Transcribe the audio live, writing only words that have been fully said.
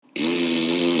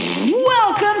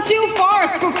to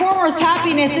PHARTS, Performers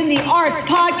Happiness in the Arts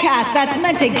podcast that's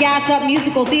meant to gas up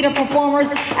musical theater performers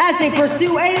as they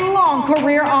pursue a long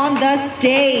career on the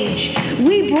stage.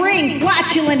 We bring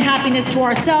flatulent happiness to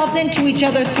ourselves and to each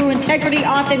other through integrity,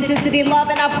 authenticity, love,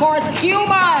 and of course, humor.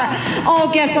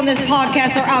 All guests on this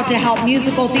podcast are out to help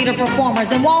musical theater performers,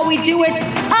 and while we do it,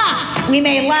 we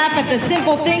may laugh at the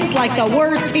simple things like the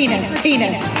word penis.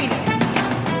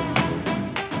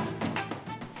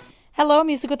 Hello,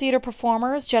 musical theater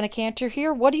performers. Jenna Cantor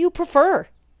here. What do you prefer?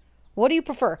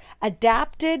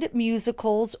 Adapted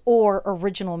musicals or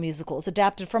original musicals?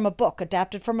 Adapted from a book,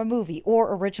 adapted from a movie,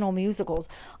 or original musicals?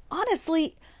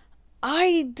 Honestly,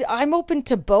 I'm open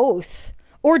to both.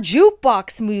 Or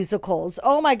jukebox musicals.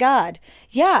 Oh my God.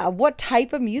 Yeah. What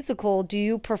type of musical do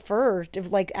you prefer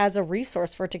as a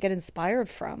resource to get inspired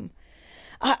from?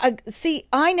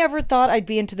 I never thought I'd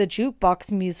be into the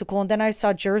jukebox musical, and then I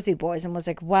saw Jersey Boys and was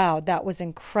like, wow, that was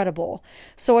incredible.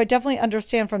 So I definitely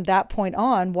understand from that point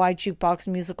on why jukebox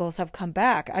musicals have come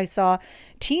back. I saw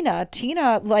Tina,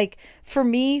 for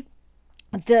me,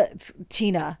 it's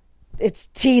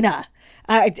Tina.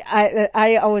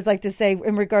 I always like to say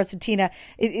in regards to Tina,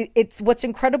 it's what's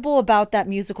incredible about that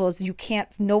musical is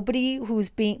nobody who's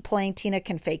playing Tina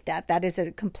can fake that. That is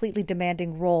a completely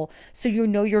demanding role. So you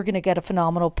know you're going to get a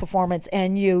phenomenal performance,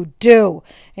 and you do.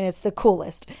 And it's the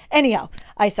coolest. Anyhow,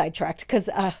 I sidetracked because,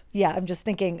 I'm just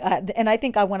thinking, and I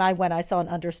think when I went, I saw an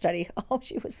understudy. Oh,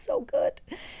 she was so good.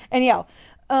 Anyhow,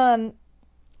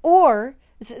 or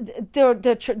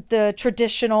the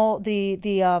traditional,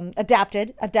 the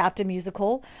adapted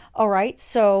musical. All right.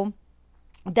 So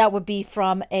that would be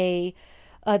from a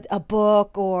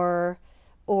book or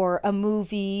a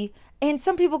movie. And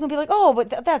some people can be like, oh,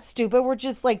 but that's stupid. We're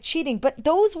just like cheating. But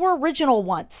those were original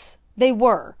once. They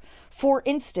were. For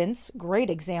instance,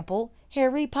 great example,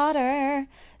 Harry Potter.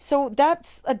 So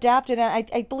that's adapted, and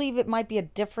I believe it might be a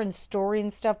different story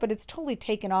and stuff, but it's totally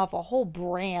taken off a whole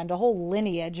brand, a whole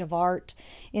lineage of art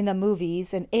in the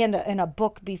movies and a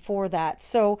book before that.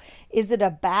 So is it a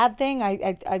bad thing?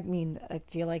 I mean, I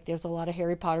feel like there's a lot of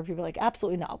Harry Potter people like,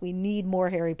 absolutely not. We need more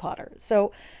Harry Potter.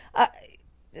 So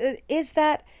is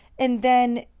that, and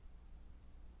then,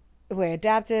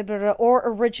 adapted or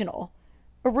original?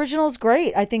 Original is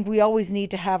great. I think we always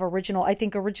need to have original. I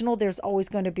think original, there's always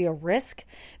going to be a risk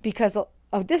because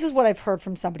this is what I've heard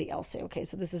from somebody else say. Okay,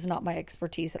 so this is not my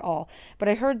expertise at all. But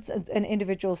I heard an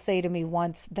individual say to me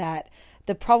once that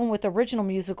the problem with original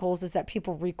musicals is that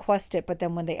people request it, but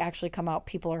then when they actually come out,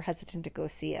 people are hesitant to go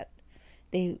see it.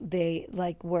 They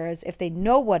whereas if they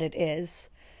know what it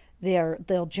is,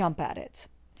 they'll jump at it.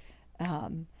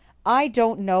 I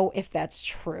don't know if that's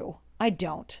true. I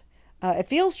don't. It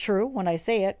feels true when I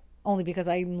say it, only because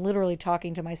I'm literally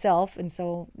talking to myself. And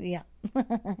so, yeah.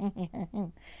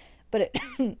 But it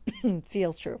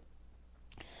feels true.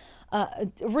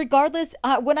 Regardless,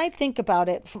 when I think about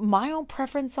it, my own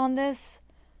preference on this,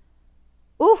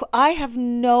 I have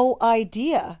no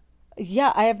idea.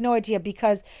 Yeah, I have no idea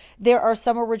because there are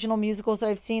some original musicals that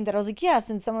I've seen that I was like,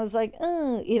 yes. And someone was like,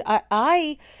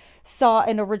 I saw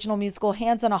an original musical,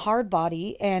 Hands on a Hard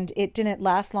Body, and it didn't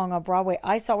last long on Broadway.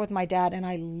 I saw it with my dad, and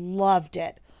I loved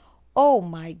it. Oh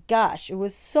my gosh, it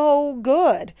was so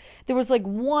good. There was like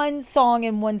one song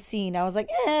in one scene. I was like,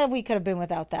 we could have been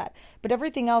without that. But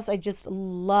everything else I just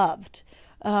loved.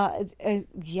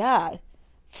 Yeah,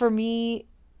 for me,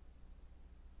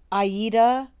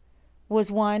 Aida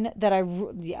was one that I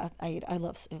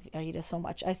love Aida so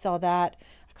much. I saw that.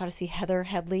 I got to see Heather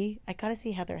Headley. I got to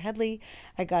see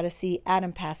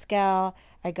Adam Pascal.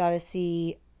 I got to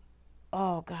see,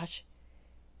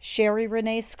 Sherry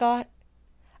Renee Scott.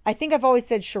 I think I've always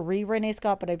said Cherie Renee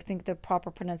Scott, but I think the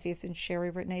proper pronunciation is Sherry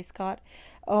Renee Scott.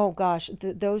 Oh gosh,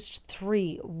 those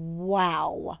three.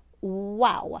 Wow.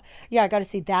 Yeah, I got to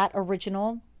see that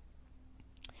original.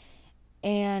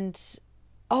 And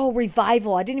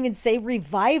Revival. I didn't even say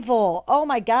Revival. Oh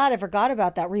my God, I forgot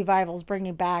about that. Revival's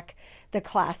bringing back the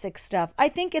classic stuff. I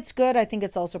think it's good. I think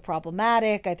it's also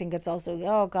problematic. I think it's also,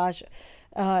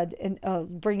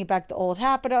 bringing back the old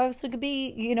hat, but it also could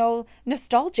be,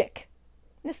 nostalgic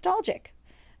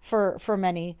for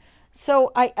many.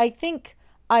 So I think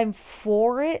I'm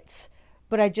for it,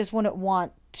 but I just wouldn't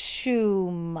want too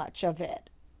much of it.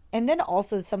 And then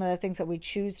also some of the things that we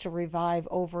choose to revive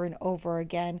over and over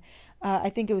again. I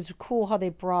think it was cool how they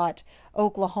brought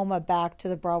Oklahoma back to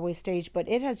the Broadway stage, but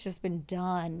it has just been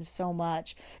done so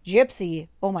much. Gypsy,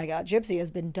 oh my God, Gypsy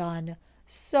has been done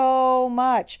so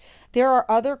much. There are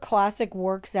other classic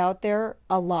works out there,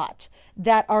 a lot,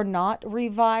 that are not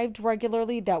revived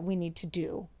regularly that we need to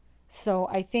do. So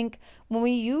I think when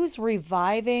we use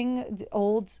reviving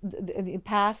the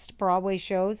past Broadway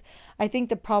shows, I think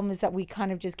the problem is that we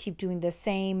kind of just keep doing the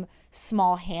same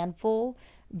small handful.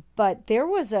 But there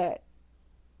was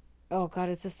oh God,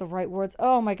 is this the right words?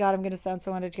 Oh my God, I'm going to sound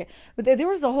so uneducated. But there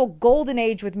was a whole golden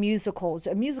age with musicals.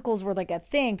 Musicals were like a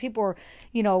thing. People were,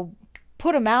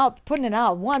 putting it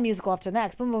out, one musical after the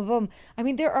next, boom, boom, boom. I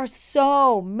mean, there are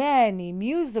so many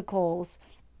musicals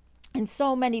and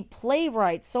so many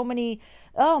playwrights,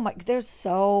 there's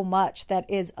so much that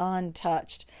is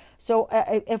untouched. So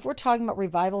if we're talking about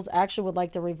revivals, I actually would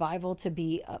like the revival to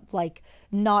be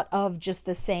not of just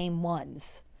the same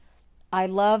ones. I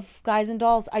love Guys and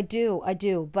Dolls. I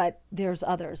do, but there's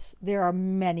others. There are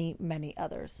many, many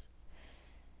others.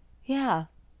 Yeah.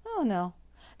 Oh no.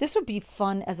 This would be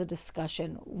fun as a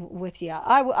discussion with you.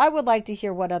 I would like to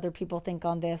hear what other people think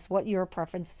on this, what your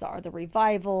preferences are. The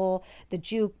revival, the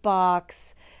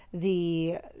jukebox,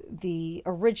 the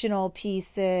original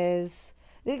pieces.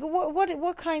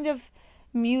 What kind of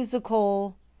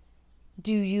musical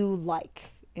do you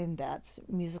like in that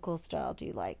musical style do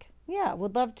you like? Yeah,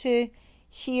 would love to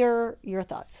hear your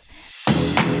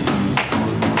thoughts.